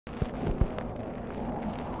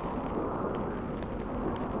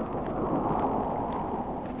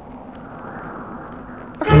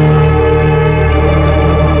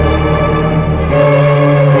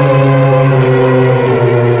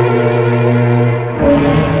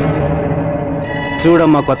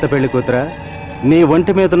చూడమ్మా కొత్త పెళ్లి కూతురా, నీ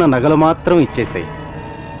ఒంటి మీదున్న నగలు మాత్రం ఇచ్చేసాయి,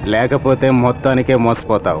 లేకపోతే మొత్తానికే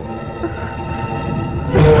మోసపోతావు.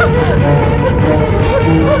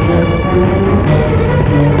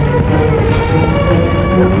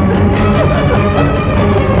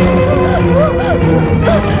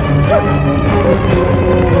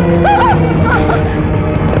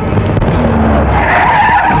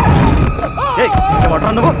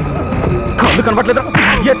 నువ్వు కళ్ళు కనపట్లేదా?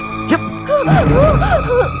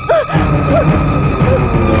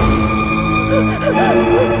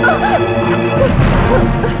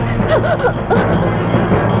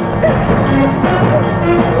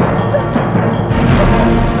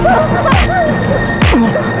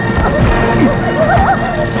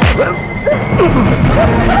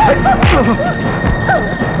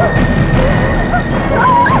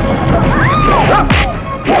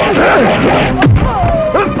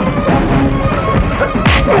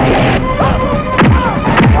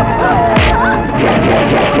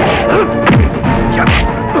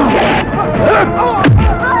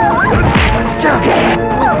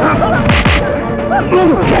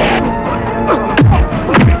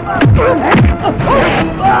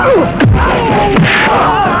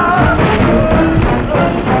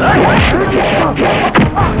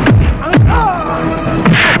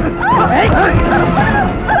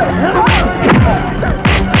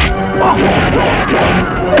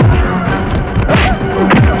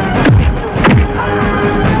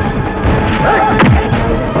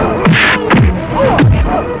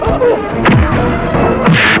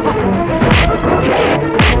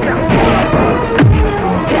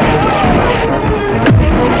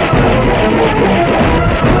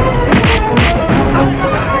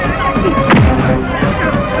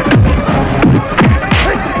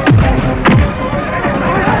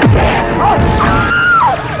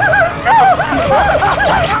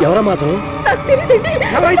 ఎవరా మాత్రం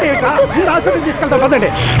ఎవరైతే హాస్పిటల్ తీసుకెళ్తాం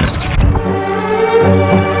పదండి.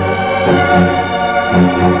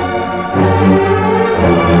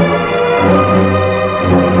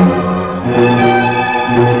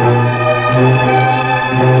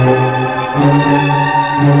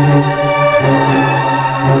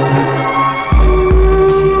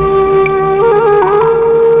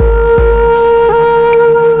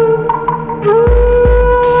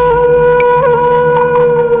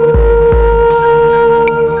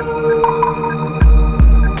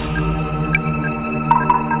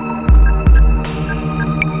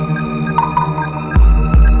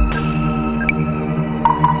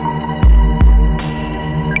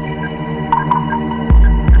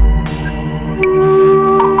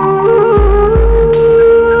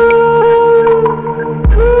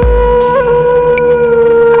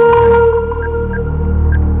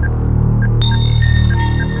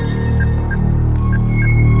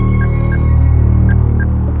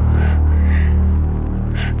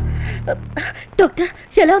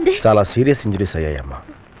 చాలా సీరియస్ ఇంజరీస్ అయ్యాయమ్మా.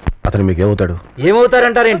 అతను మీకు ఏమవుతాడు?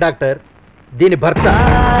 ఏమవుతారంటారేంటి డాక్టర్? దీని భర్త.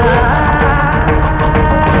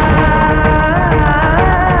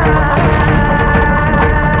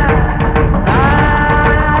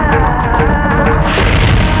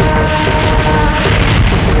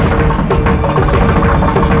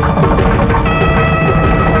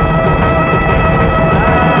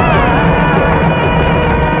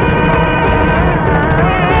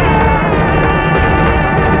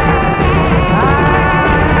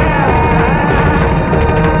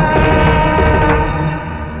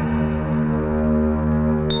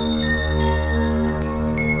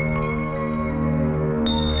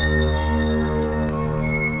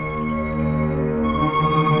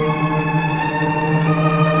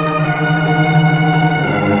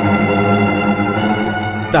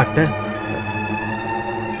 డాక్టర్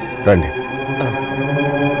రండి.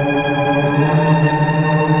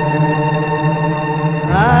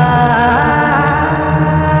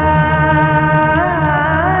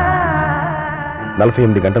 నలభై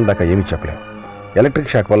 8 గంటల దాకా ఏమీ చెప్పలేం.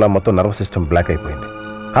 ఎలక్ట్రిక్ షాక్ వల్ల మొత్తం నర్వ్ సిస్టమ్ బ్లాక్ అయిపోయింది.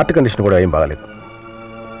 హార్ట్ కండిషన్ కూడా ఏం బాగాలేదు.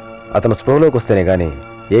 అతను స్ప్రోలోకి వస్తేనే కానీ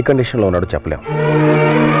ఏ కండిషన్లో ఉన్నాడో చెప్పలేం.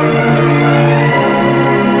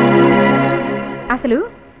 అసలు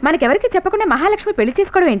మనకెవరికి చెప్పకుండా మహాలక్ష్మి పెళ్లి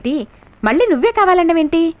చేసుకోవడం ఏంటి? మళ్ళీ నువ్వే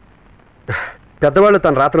కావాలన్నవేంటి? పెద్దవాళ్ళు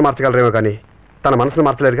తన రాత్రి మార్చగలరేమో కానీ తన మనసును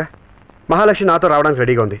మార్చలేరుగా. మహాలక్ష్మి నాతో రావడానికి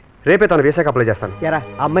రెడీగా ఉంది. రేపే తన వీసాకి అప్లై చేస్తాను. ఎరా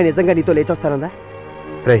అమ్మాయి నిజంగా నీతో లేచి వస్తానందా?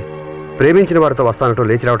 రే, ప్రేమించిన వాడితో వస్తానంటూ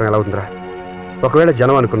లేచి రావడం ఎలా అవుతుందిరా? ఒకవేళ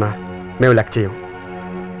జనం అనుకున్నా మేము లెక్క చేయం.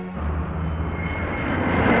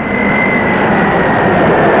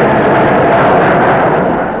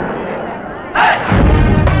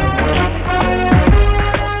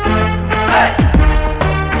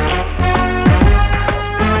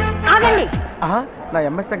 నా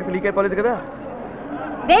ఎంఎస్ సంగతి లీక్ అయిపోలేదు కదా.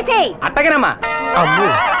 అట్టగనమ్మా. అమ్ము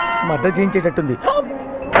మర్డర్ చేయించేటట్టుంది.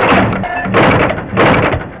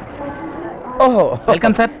 ఓహో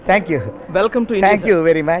welcome sir. Thank you. Welcome to thank you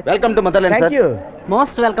very much. Welcome to motherland thank you.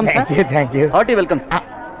 Most welcome sir. Thank you. Hearty welcome.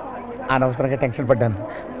 అనవసరంగా టెన్షన్ పడ్డాను.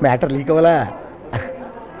 మ్యాటర్ లీక్ అవ్వాలా?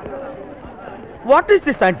 What is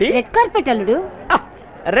this aunty? Red carpet అల్లుడు.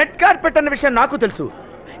 Red carpet అన్న విషయం నాకు తెలుసు.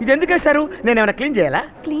 ఇది ఎందుకు వేశారు? నేను ఏమైనా క్లీన్ చేయాలా?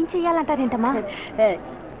 క్లీన్ చేయాలంటారేంటమ్మా?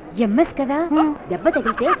 ఎంఎస్ కదా, దెబ్బ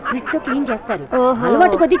తగిలితే స్ప్రిట్ తో క్లీన్ చేస్తారు.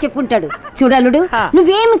 అలవాటు కొద్దీ చెప్పుంటాడు. చూడలుడు,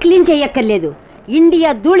 నువ్వేమి క్లీన్ చేయక్కర్లేదు. ఇండియా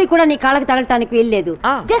ధూళి కూడా నీ కాళ్ళకి తగలటానికి వెళ్ళలేదు.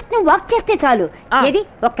 జస్ట్ నువ్వు వాక్ చేస్తే చాలు. ఏది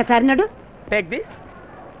ఒక్కసారి నడు. Take this.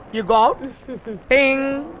 You go out. టింగ్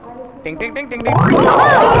టింగ్ టింగ్ టింగ్ టింగ్.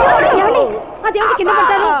 అదేమిటి కింద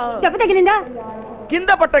పడ్డారు? దెబ్బ తగిలిందా?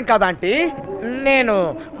 కింద పట్టం కాదా ఆంటీ, నేను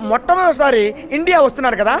మొట్టమొదటిసారి ఇండియా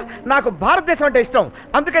వస్తున్నాను కదా, నాకు భారతదేశం అంటే ఇష్టం.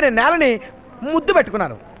 అందుకని నేలని ముద్దు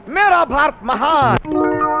పెట్టుకున్నాను. మేరా భారత్ మహాన్.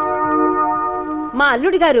 మా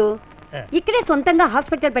అల్లుడి గారు ఇక్కడే సొంతంగా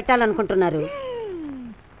హాస్పిటల్ పెట్టాలనుకుంటున్నారు.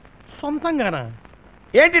 సొంతంగానా?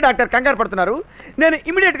 ఏంటి డాక్టర్ కంగారు పడుతున్నారు? నేను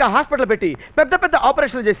ఇమీడియట్ గా హాస్పిటల్ పెట్టి పెద్ద పెద్ద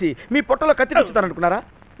ఆపరేషన్లు చేసి మీ పొట్టలో కత్తి నచ్చుతాను అనుకున్నారా?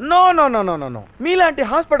 No no no no no no. మీలాంటి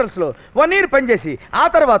హాస్పిటల్స్ లో 1 year పనిచేసి ఆ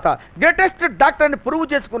తర్వాత గ్రేటెస్ట్ డాక్టర్ని ప్రూవ్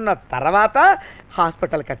చేసుకున్న తర్వాత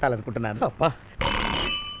hospital కట్టాలనుకుంటున్నాను.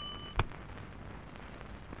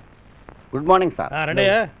 Good morning sir.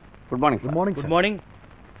 రండియా. Good morning. Good morning. Good morning.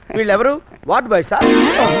 వీళ్ళెవరు? Ward boy sir?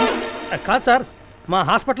 కాదు సార్, మా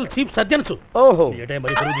హాస్పిటల్ చీఫ్ సర్జన్స్. ఓహో. ఏ టైం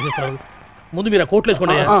మరి పరుగు తీసేస్తున్నారు. ముందు మీరు కోట్లు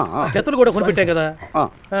వేసుకోండి. చెత్తలు కూడా కొనిపెట్టాం కదా.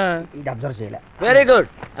 అబ్జర్వ్ చేయలే. Very good.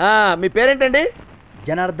 మీ పేరేంటండి?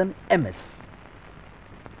 జనార్దన్ ఎంఎస్.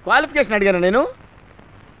 క్వాలిఫికేషన్ అడిగాను నేను.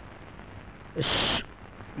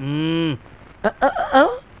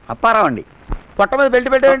 అప్పారావు అండి. పొట్ట మీద బెల్ట్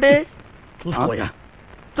పెట్టారండి. చూసుకోయా.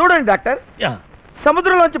 చూడండి డాక్టర్,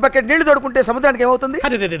 సముద్రంలోంచి బకెట్ నీళ్లు తోడుకుంటే సముద్రానికి ఏమవుతుంది?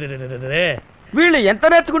 వీళ్ళు ఎంత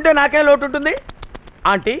నేర్చుకుంటే నాకేం లోటు ఉంటుంది?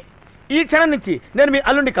 ఆంటీ, ఈ క్షణం నుంచి నేను మీ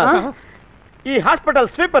అల్లుండి కాదు, ఈ హాస్పిటల్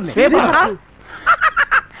స్వీపర్ని.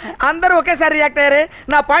 అందరూ ఒకేసారి రియాక్ట్ అయ్యారే,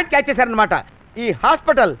 నా పాయింట్ క్యాచ్ చేశారనమాట. ఈ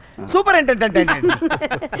హాస్పిటల్ సూపరింటెండెంట్.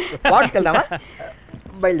 వార్డ్స్కి వెళ్దామా?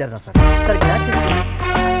 బయలుదేరా సార్. Sir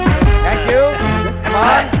thank you.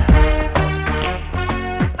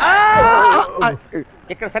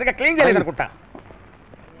 ఇక్కడ సరిగ్గా క్లీన్ చేయలేదు అనుకుంటా.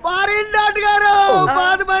 గారు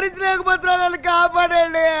బాధ భరించలేకపోతున్నాను,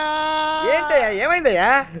 కాపాడండి. ఏంటయ్యా, ఏమైందయ్యా?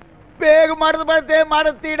 పేగు మడత పడితే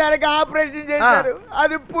మడత తీయడానికి ఆపరేషన్ చేశారు.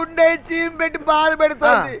 అది పుండై చీమ్ పెట్టి బాధ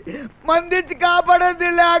పెడుతుంది. మందిచ్చి కాపాడండి,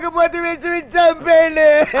 లేకపోతే విషయం చంపేయండి.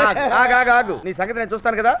 నీ సంగతి నేను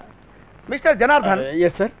చూస్తాను కదా. మిస్టర్ జనార్దన్.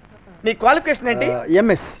 Yes sir. నీ క్వాలిఫికేషన్ ఏంటి?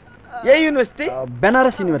 ఎంఎస్. ఏ యూనివర్సిటీ?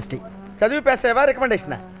 బెనారస్ యూనివర్సిటీ. చదివి పాస్ అయ్యావా?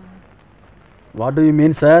 Recommendation? What do you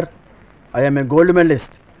mean sir? I am a gold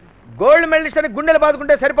medallist. Gold medallist అని గుండెలు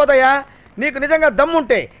బాదుకుంటే సరిపోతాయా? నీకు నిజంగా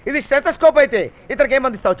దమ్ముంటే ఇది స్టెథోస్కోప్ అయితే ఇతనికి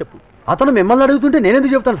ఏమందిస్తావో చెప్పు. అతను మిమ్మల్ని అడుగుతుంటే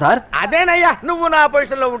నేనెందుకు చెప్తాను సార్? అదేనయ్యా, నువ్వు నా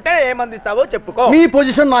పొజిషన్ లో ఉంటే ఏమందిస్తావో చెప్పుకో. మీ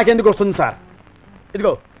పొజిషన్ నాకెందుకు వస్తుంది సార్?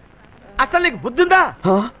 ఇదిగో, అసలు నీకు బుద్ధి ఉందా?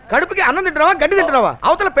 కడుపుకి అన్నం తింటున్నావా, గడ్డి తింటున్నావా?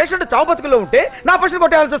 అవతల పేషెంట్ చావు బతుకుల్లో ఉంటే నా పొజిషన్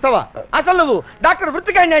కొట్టేయాలని చూస్తావా? అసలు నువ్వు డాక్టర్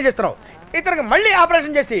వృత్తికి అన్యాయం చేస్తున్నావు. ఇతనికి మళ్ళీ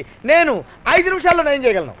ఆపరేషన్ చేసి నేను 5 నిమిషాల్లో నయం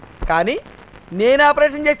చేయగలను. కానీ నేను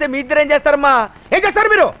ఆపరేషన్ చేస్తే మీ ఇద్దరు ఏం చేస్తారమ్మా? ఏం చేస్తారు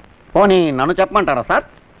మీరు? పోనీ నన్ను చెప్పమంటారా సార్?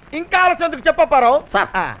 ఇంకా ఆలస్యం ఎందుకు చెప్పపారావు సార్?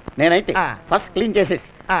 నేనైతే ఫస్ట్ క్లీన్ చేసేసి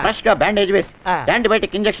ఫ్రెష్ గా బ్యాండేజ్ వేసి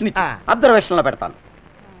యాంటీబయాటిక్ ఇంజెక్షన్ ఇచ్చి అబ్జర్వేషన్ లో పెడతాను.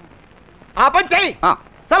 ఆ పని చెయ్యి.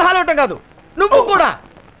 సలహాలు ఇవ్వటం కాదు, నువ్వు కూడా.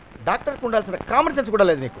 డాక్టర్కి ఉండాల్సిన కామన్ సెన్స్ కూడా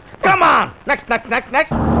లేదు నీకు. Come on, next next next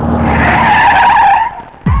next.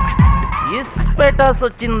 ఇస్పెటాస్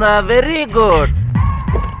వచ్చిందా? Very good.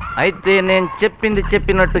 అయితే నేను చెప్పింది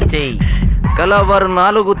చెప్పినట్టు చెయ్యి. కలవరు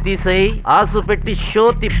 4 తీసేయి, ఆసు పెట్టి షో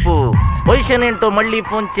తిప్పు. పొజిషన్ ఏంటో మళ్ళీ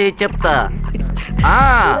ఫోన్ చేయి, చెప్తా.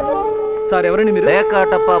 సార్ ఎవరండి మీరు?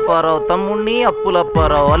 రేకాట పాపారావు తమ్ముణ్ణి,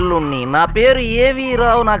 అప్పులప్పారావు అల్లుణ్ణి. నా పేరు ఏవీ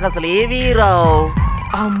రావు. నాకు అసలు ఏవీ రావు.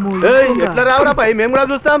 ఎట్లా రావురా పై, మేము కూడా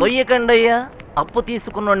చూస్తాం. పొయ్యకండి అయ్యా, అప్పు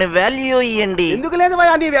తీసుకున్న వాల్యూ ఇయ్యండి. ఎందుకు లేదు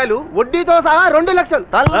భయ నీ వాల్యూ? వడ్డీతో సహా 2 లక్షలు.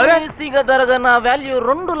 తలసిగా ధరగా నా వాల్యూ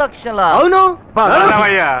 2 లక్షల. అవును.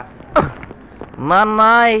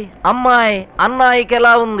 నాన్నాయ్, అమ్మాయి, అన్నాయికి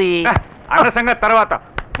ఎలా ఉంది? అన్న సంగతి తర్వాత,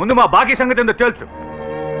 ముందు మా బాకీ సంగతి ఏందో తెలుసు.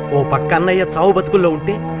 ఓ పక్క అన్నయ్య చావు బతుకుల్లో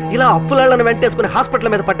ఉంటే ఇలా అప్పులాళ్లను వెంటేసుకుని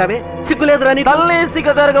హాస్పిటల్ మీద పడ్డావే, సిగ్గులేదురా నీకు?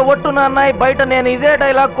 తల్లేసిగా ధరగా ఒట్టు నాన్నాయి. బయట నేను ఇదే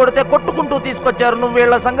డైలాగ్ కొడితే కొట్టుకుంటూ తీసుకొచ్చారు. నువ్వు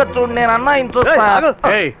వీళ్ళ సంగతి చూడు, నేను అన్నాయిని చూస్తా.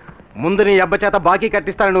 ముందు నీ అబ్బ చేత బాకీ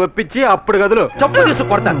కట్టిస్తానని ఒప్పించి అప్పుడు గదులు చెప్పు తీసు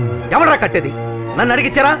కొడతాను. ఎవడరా కట్టేది? నన్ను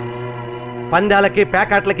అడిగిచ్చారా? పందాలకి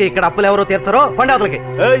ప్యాకెట్లకి ఇక్కడ అప్పులు ఎవరో తీర్చరో పండాలకి.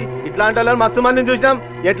 ఇట్లాంటి వాళ్ళని మస్తు మందిని చూసినాం,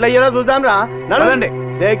 ఎట్లా అయ్యారో చూద్దాం రా. నడవండి.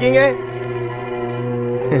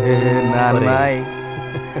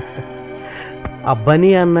 అబ్బని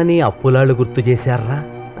అన్నని అప్పులాళ్ళు గుర్తు చేశారా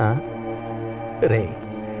రే?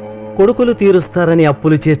 కొడుకులు తీరుస్తారని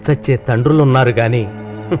అప్పులు చేసి చచ్చే తండ్రులున్నారు గాని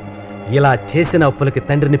ఇలా చేసిన అప్పులకి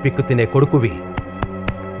తండ్రిని పిక్కు తినే కొడుకువి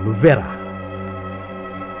నువ్వేరా?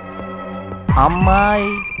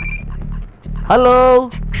 అమ్మాయి హలో,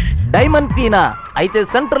 డైమండ్ పీనా అయితే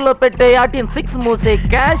సెంటర్ లో పెట్టే ఆటిన్ 6 మూసే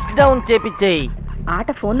క్యాష్ డౌన్ చేపిచ్చేయి. ఆట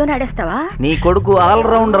ఫోన్ లోనే ఆడేస్తావా? నీ కొడుకు ఆల్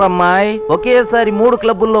రౌండర్ అమ్మాయి, ఒకేసారి 3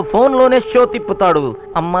 క్లబ్బుల్లో ఫోన్ లోనే షో తిప్పుతాడు.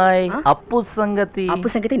 అమ్మాయి అప్పు సంగతి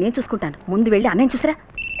నేను చూసుకుంటాను. ముందు వెళ్ళి అన్నయ్య చూసరా.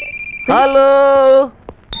 హలో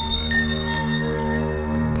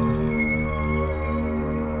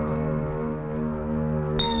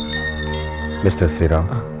మిస్టర్ శ్రీరామ్,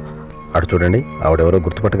 అటు చూడండి. ఆవిడెవరో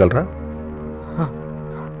గుర్తుపట్టగలరా?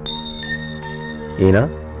 ఈయన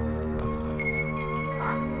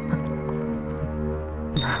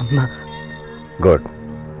గుడ్.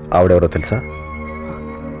 ఆవిడెవరో తెలుసా?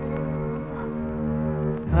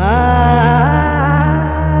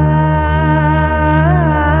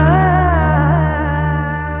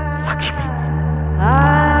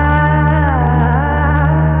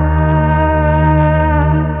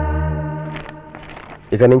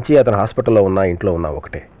 ఇక నుంచి అతను హాస్పిటల్లో ఉన్నా ఇంట్లో ఉన్నా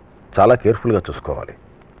ఒకటే. చాలా కేర్ఫుల్గా చూసుకోవాలి.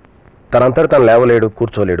 తనంతట తను లేవలేడు,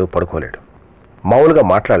 కూర్చోలేడు, పడుకోలేడు, మామూలుగా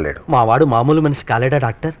మాట్లాడలేడు. మా వాడు మామూలు మనిషి కాలేడా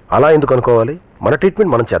డాక్టర్? అలా ఎందుకు అనుకోవాలి? మన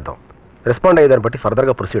ట్రీట్మెంట్ మనం చేద్దాం. రెస్పాండ్ అయ్యేదాన్ని బట్టి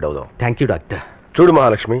ఫర్దర్గా ప్రొసీడ్ అవుదాం. Thank you doctor. చూడు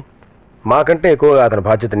మహాలక్ష్మి, మాకంటే ఎక్కువగా అతని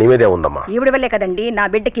బాధ్యత నీ మీదే ఉందమ్మా. ఈవిడ వల్లే కదండి నా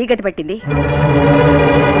బిడ్డ కీగతి పట్టింది.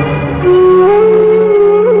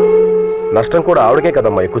 నష్టం కూడా ఆవిడకే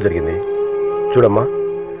కదమ్మా ఎక్కువ జరిగింది. చూడమ్మా,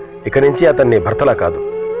 ఇక నుంచి అతన్ని భర్తలా కాదు,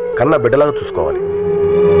 కన్నా బిడ్డలాగా చూసుకోవాలి.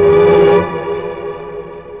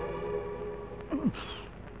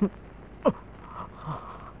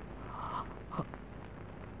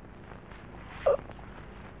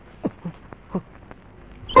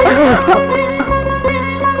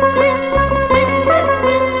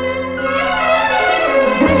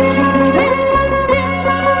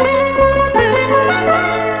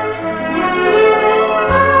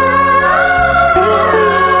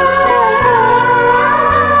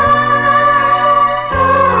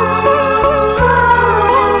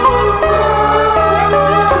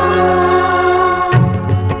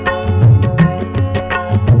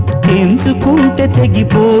 ఎంచుకుంటే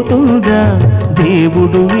తెగిపోతుందా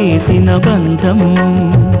దేవుడు వేసిన బంధం?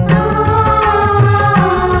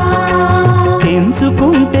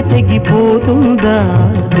 ఎంచుకుంటే తెగిపోతుందా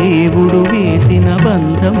దేవుడు వేసిన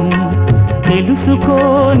బంధం? తెలుసుకో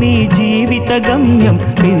నీ జీవిత గమ్యం,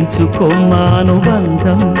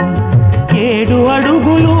 పెంచుకోమానుబంధం. 7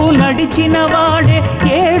 అడుగులు నడిచిన వాడే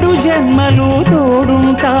 7 జన్మలు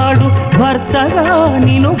తోడుంటాడు. భర్తగా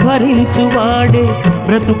నిన్ను భరించువాడే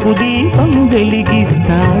బ్రతుకు దీపం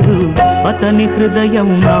వెలిగిస్తాడు. అతని హృదయం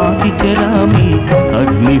నాటి చెరామి,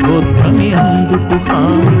 అగ్నిహోత్రమే అందుకు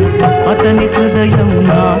హామీ. అతని హృదయం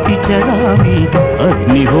నాటి చెరామి,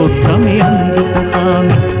 అగ్నిహోత్రమే అందుకు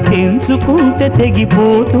హామీ. తెంచుకుంటే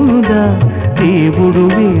తెగిపోతుందా దేవుడు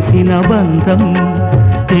వేసిన బంధం?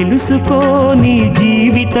 తెలుసుకో నీ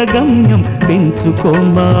జీవిత గమ్యం,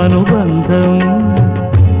 పెంచుకోమానుబంధం.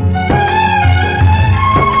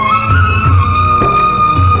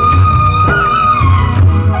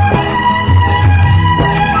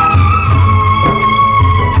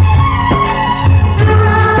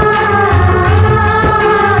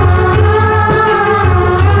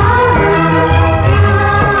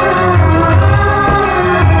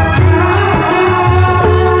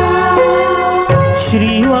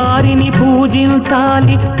 శ్రీవారిని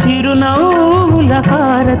పూజించాలి చిరునవ్వుల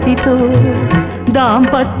హారతితో.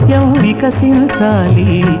 దాంపత్యం వికసించాలి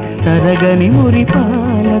తరగని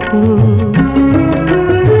మురిపాలతో.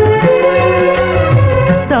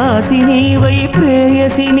 దాసి నీవై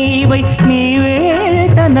ప్రేయసి నీవై, నీవే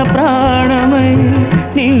తన ప్రాణమై.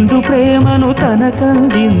 నిండు ప్రేమను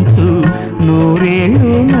తనకందించు, 100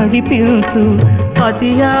 ఏళ్ళు నడిపించు.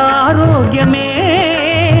 అతి ఆరోగ్యమే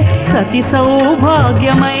సతి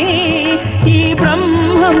సౌభాగ్యమై. ఈ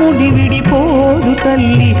బ్రహ్మముడి విడిపోదు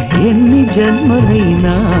తల్లి ఎన్ని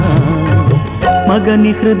జన్మలైనా.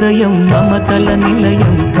 మగని హృదయం మమతల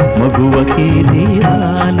నిలయం, మగువకే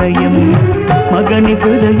దేవాలయం. మగని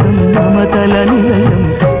హృదయం మమతల నిలయం,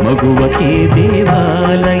 మగువకే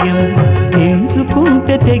దేవాలయం.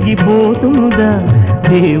 ఎంచుకుంటే తెగిపోతుందా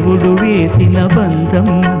దేవుడు వేసిన బంధం?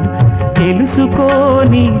 తెలుసుకో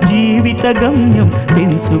నీ జీవిత గమ్యం,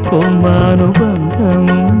 పెంచుకోమానుబంధం.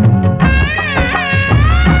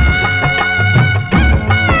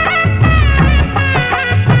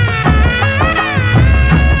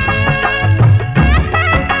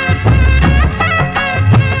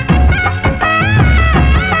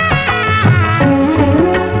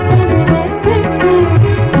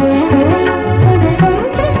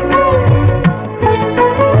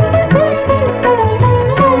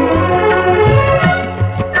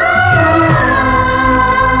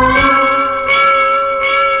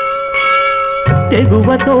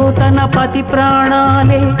 తెగువతో తన పతి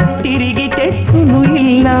ప్రాణాలే తిరిగి తెచ్చును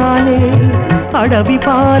ఇల్లాలే అడవి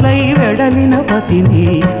పాలై వెడలిన పతిని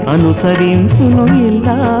అనుసరించును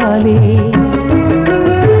ఇల్లాలే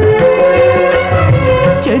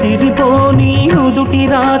చెదిరిపోని నుదుటి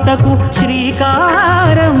రాతకు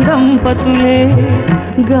శ్రీకారం దంపతులే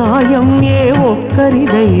గాయం ఏ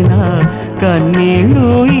ఒక్కరిదైనా కన్నీళ్ళు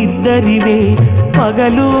ఇద్దరివే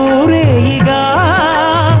పగలూరేయిగా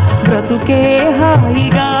బ్రతుకే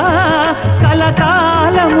హాయిగా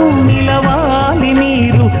కలకాలము నిలవాలి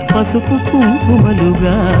నీరు పసుపు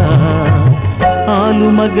కుంకుమలుగా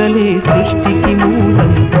ఆలుమగలే సృష్టికి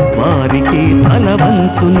మూలం వారికి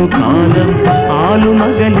తలవంచును కాలం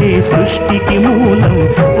ఆలుమగలే సృష్టికి మూలం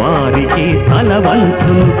వారికి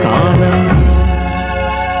తలవంచును కాలం